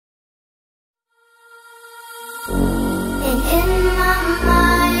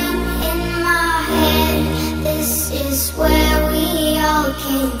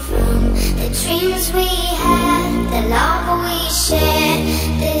dreams we had, the love we shared,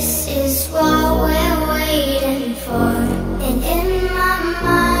 this is what we're waiting for. And in my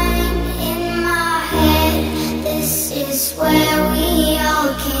mind, in my head, this is where we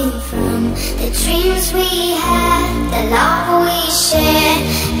all came from. The dreams we had, the love we shared,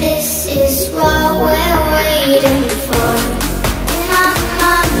 this is what we're waiting for. In my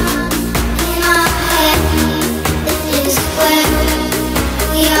mind, in my head, this is where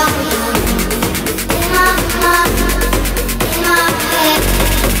we all come. In my mind, in my head,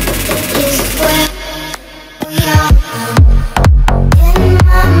 this is where we all come. In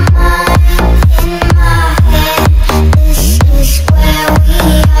my mind, in my head, this is where we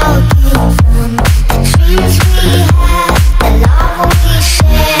all came from. The dreams we had, the love we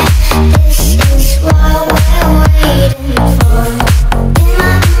shared, this is what we're waiting for. In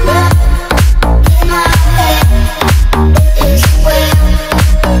my mind, in my head, this is where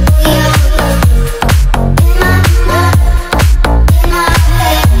we all come. In my mind, in my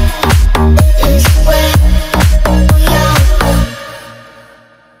head, this is where we all come.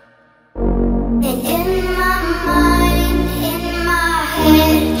 And in my mind, in my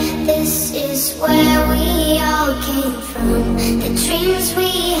head, this is where we all came from. The dreams we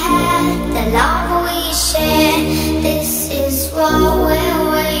had, the love we shared, this is what we're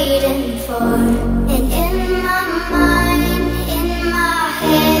waiting for. And in my mind, in my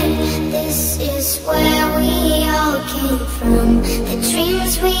head, this is where we all came from. The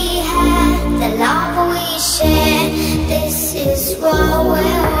dreams we had, the love we shared, this is what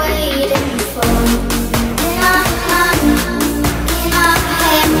we're waiting for. In my mind, in my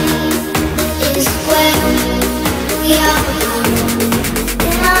head, this is where we all come.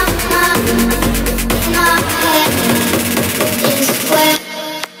 In my mind, in my head, this is where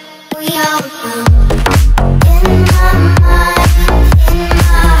we all come. In my mind, in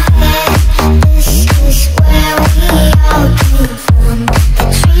my head, this is where we all came from. The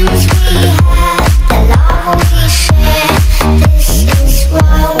dreams we had, the love we shared, this is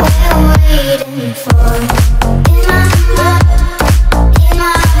what we're waiting for. In my mind, in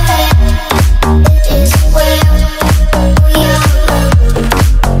my head, this is where we all come.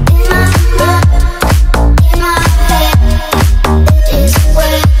 In my mind, in my head, this is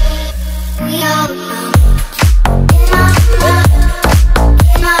where we all come. In my mind,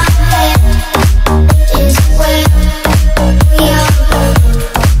 in my head, this is where we all come.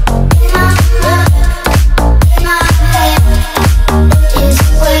 In my mind, in my head, this is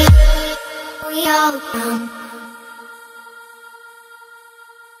where we all come.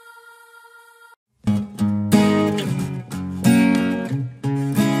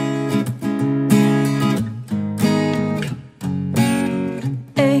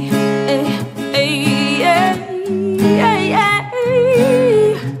 Ay, ay, ay, ay, ay, ay.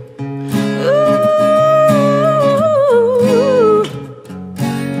 Ooh.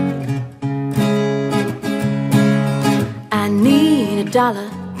 I need a dollar,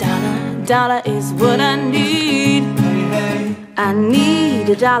 dollar, dollar is what I need. I need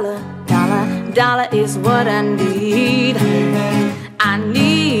a dollar, dollar, dollar is what I need. I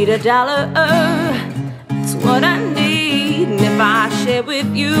need a dollar, it's what I need. And if I share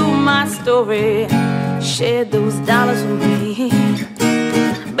with you my story, share those dollars with me.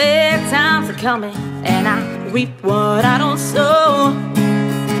 Bad times are coming and I reap what I don't sow.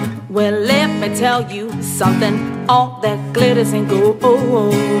 Well, let me tell you something, all that glitters ain't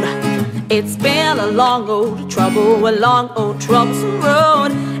gold. It's been a long old trouble, a long old troublesome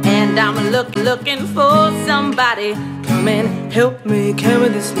road, and I'm looking for somebody come and help me carry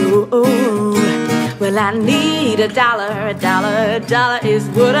this load. Well, I need a dollar, a dollar, a dollar is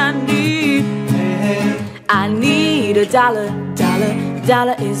what I need. I need a dollar, dollar,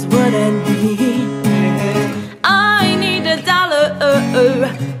 dollar is what I need. I need a dollar,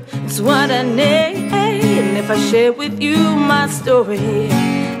 it's what I need. And if I share with you my story,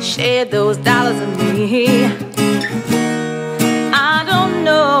 share those dollars with me. I don't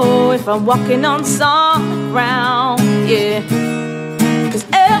know if I'm walking on solid ground, yeah, 'cause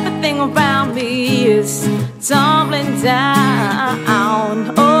everything around me is tumbling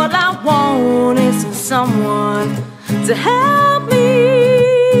down. All I want is for someone to help me.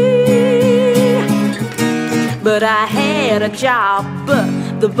 But I had a job, but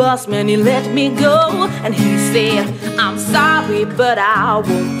the boss man, he let me go. And he said, I'm sorry, but I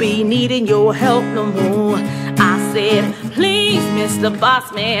won't be needing your help no more. I said, please, Mr.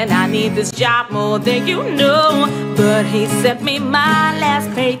 Boss Man, I need this job more than you know. But he sent me my last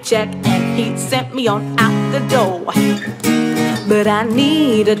paycheck and he sent me on out the door. But I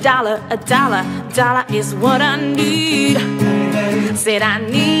need a dollar, dollar is what I need. Said I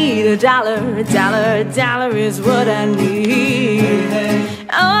need a dollar, dollar, dollar is what I need.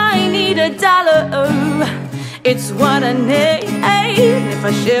 I need a dollar, it's what I need. If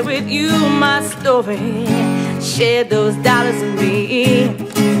I share with you my story, share those dollars with me.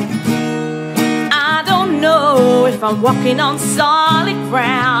 I don't know if I'm walking on solid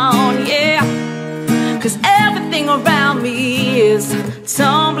ground, yeah, 'cause everything around me is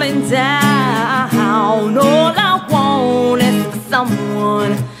tumbling down. All I want is for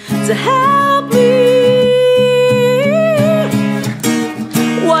someone to help me.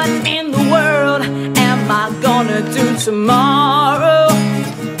 What in the world am I gonna do tomorrow?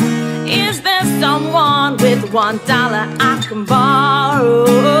 Is there someone with $1 I can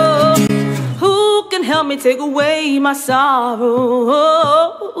borrow? Who can help me take away my sorrow?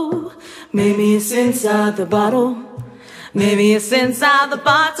 Maybe it's inside the bottle. Maybe it's inside the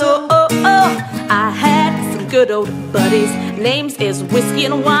bottle. I had some good old buddies. Names is whiskey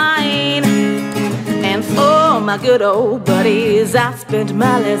and wine. And for my good old buddies, I spent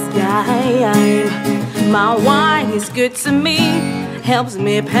my last dime. My wine is good to me, helps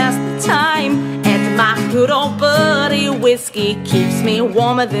me pass the time. And my good old buddy whiskey keeps me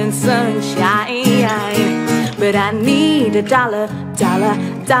warmer than sunshine. But I need a dollar, dollar,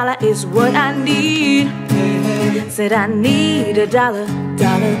 dollar is what I need. Said I need a dollar,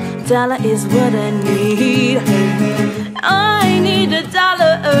 dollar, dollar is what I need. I need a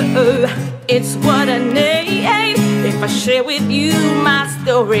dollar, it's what I need. If I share with you my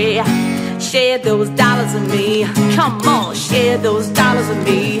story, share those dollars with me. Come on, share those dollars with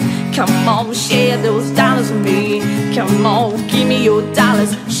me. Come on, share those dollars with me. Come on, give me your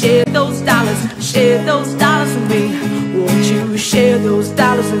dollars. Share those dollars, share those dollars with me. Won't you share those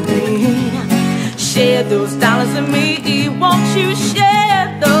dollars with me? Share those dollars with me. Won't you share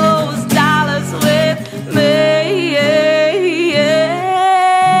those dollars with me?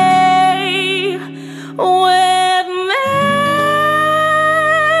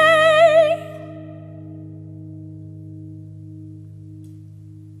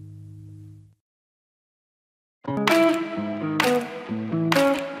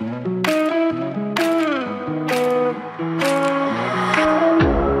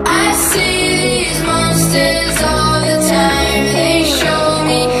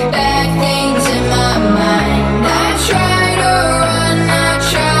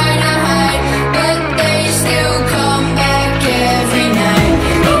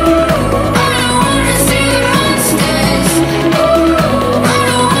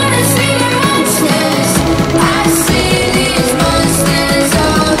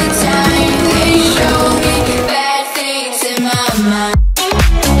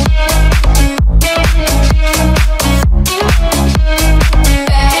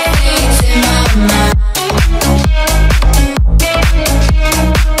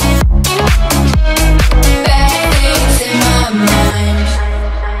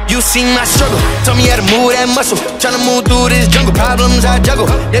 Seen my struggle, told me how to move that muscle. Tryna move through this jungle, problems I juggle.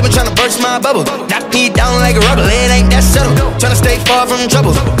 They been tryna burst my bubble, knock me down like a rubber. It ain't that subtle, tryna stay far from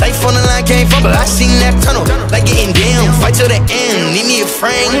trouble. Life on the line can't fumble, I seen that tunnel. Like getting down, fight till the end, need me a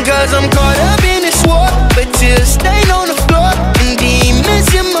friend. Cause I'm caught up in this war, but tears stain on the floor. And demons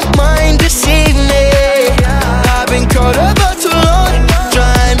in my mind deceive me. I've been caught up for too long,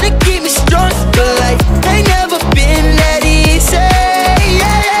 trying to keep me strong. But life ain't never been that easy.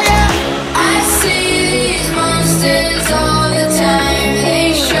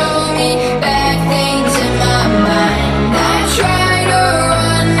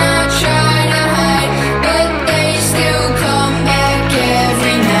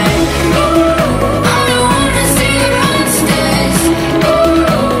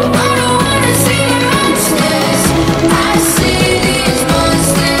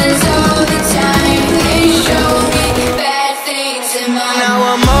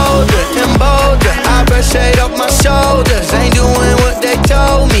 Shade off my shoulders, ain't doing what they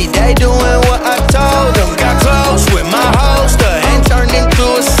told me, they doing what I told them. Got close with my holster and turned into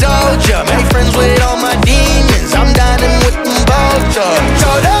a soldier. Made friends with all my demons, I'm dining with them vultures.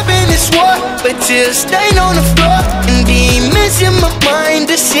 Caught up in this war, but tears stain on the floor. And demons in my mind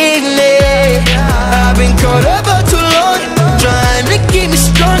deceive me. I've been caught up for too long, trying to keep me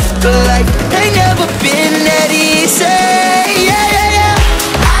strong. But life ain't never been that easy.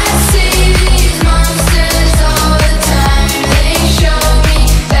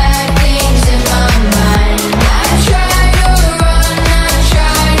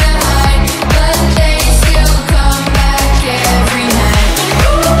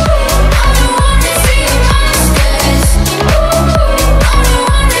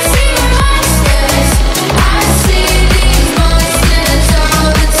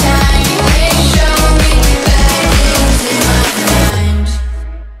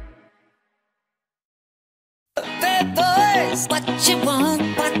 boys. What you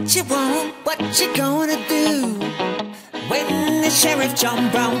want, what you want, what you gonna do when the sheriff John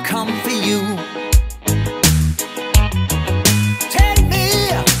Brown come for you? Tell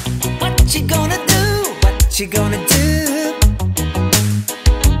me, what you gonna do, what you gonna do?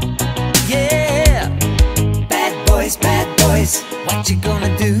 Yeah, bad boys, what you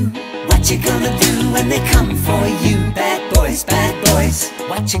gonna do? What you gonna do when they come for you? Bad boys,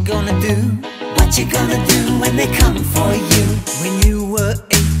 what you gonna do? What you gonna do when they come for you? When you were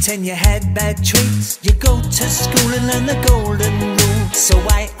 8 and you had bad traits, you go to school and learn the golden rule. So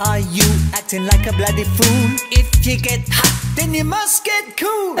why are you acting like a bloody fool? If you get hot, then you must get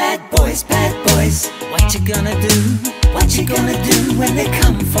cool. Bad boys, what you gonna do? What you gonna do when they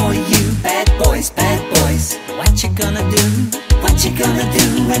come for you? Bad boys, what you gonna do? What you gonna do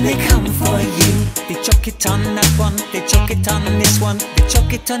when they come for you? They chuck it on that one, they chuck it on this one. They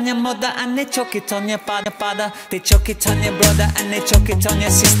chuck it on your mother and they chuck it on your father. They chuck it on your brother and they chuck it on your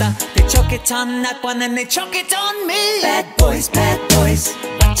sister. They chuck it on that one and they chuck it on me. Bad boys,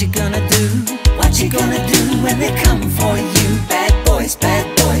 what you gonna do? What you gonna do when they come for you? Bad boys,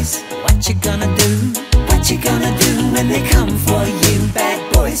 what you gonna do? What you gonna do when they come for you? Bad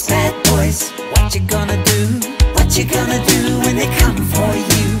boys, what you gonna do? What you gonna do when they come for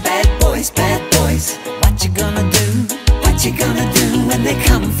you? Bad boys, what you gonna do? What you gonna do when they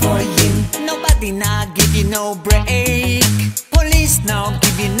come for you? Nobody now give you no break. Police now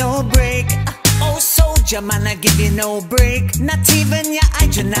give you no break. Oh, soldier man, I give you no break. Not even your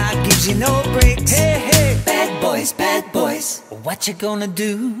hydrant now gives you no breaks. Hey, bad boys, what you gonna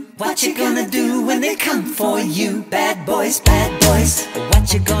do? What you gonna do when they come for you? Bad boys,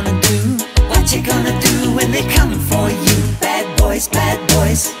 what you gonna do? What you gonna do when they come for you? Bad boys,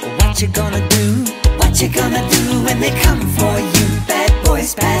 what you gonna do? What you gonna do when they come for you? Bad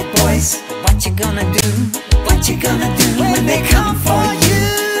boys, what you gonna do? What you gonna do when they come for you?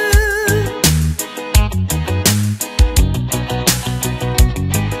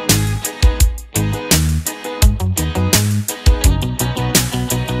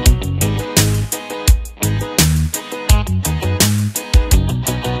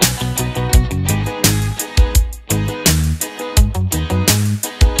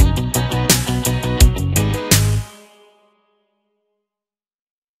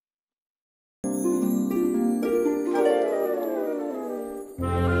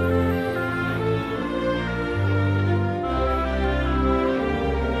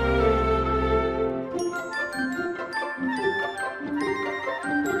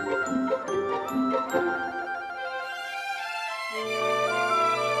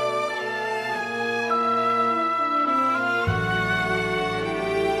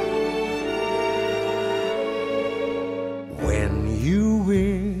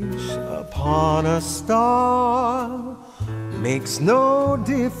 Star makes no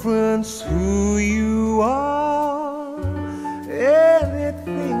difference who you are.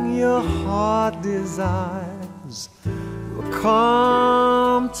 Anything your heart desires will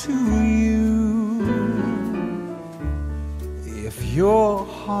come to you. If your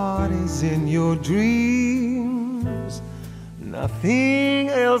heart is in your dreams, nothing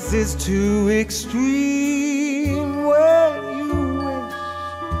else is too extreme. When you wish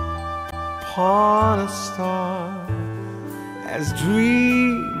upon a star, as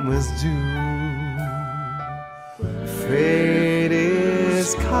dreamers do, fate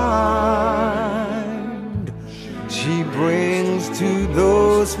is kind. She brings to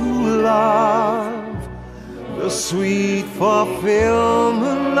those who love the sweet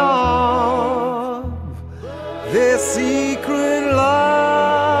fulfillment of their secret loving.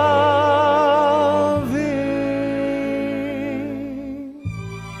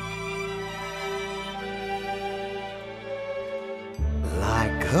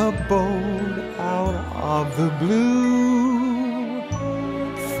 Like a boat out of the blue,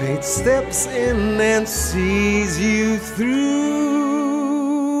 fate steps in and sees you through.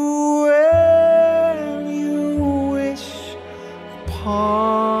 When you wish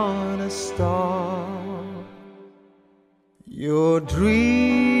upon a star, your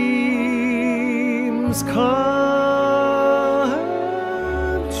dreams come